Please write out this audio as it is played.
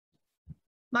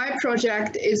My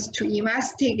project is to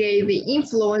investigate the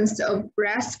influence of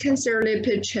breast cancer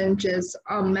lipid changes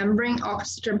on membrane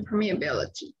oxygen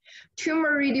permeability.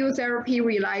 Tumor radiotherapy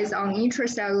relies on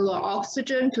intracellular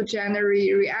oxygen to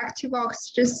generate reactive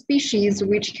oxygen species,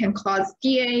 which can cause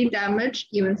DNA damage,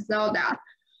 even cell death.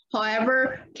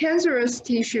 However, cancerous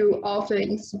tissue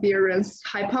often experiences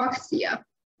hypoxia.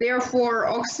 Therefore,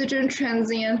 oxygen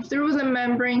transient through the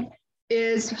membrane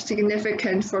is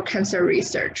significant for cancer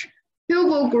research.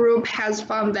 Hugo group has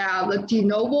found that the de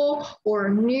novo or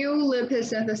new lipid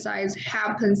synthesis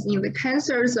happens in the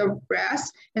cancers of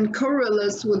breast and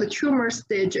correlates with the tumor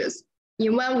stages.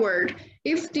 In one word,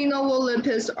 if de novo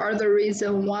lipids are the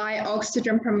reason why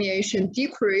oxygen permeation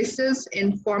decreases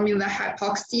in forming the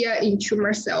hypoxia in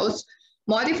tumor cells,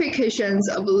 modifications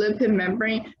of lipid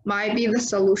membrane might be the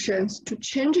solutions to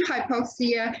change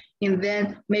hypoxia and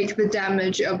then make the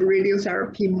damage of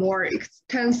radiotherapy more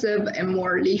extensive and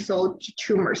more lethal to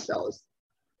tumor cells.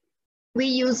 We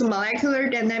use molecular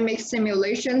dynamic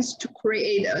simulations to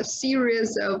create a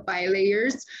series of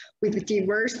bilayers with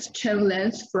diverse chain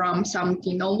lengths from some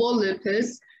de novo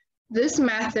lipids. This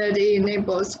method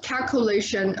enables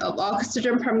calculation of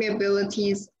oxygen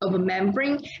permeabilities of a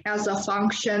membrane as a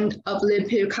function of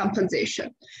lipid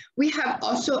composition. We have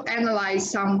also analyzed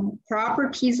some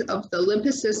properties of the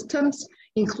lipid systems,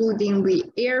 including the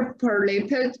air per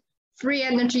lipid, free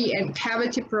energy and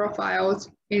cavity profiles,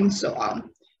 and so on.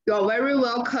 You are very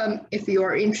welcome if you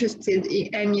are interested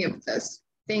in any of this.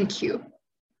 Thank you.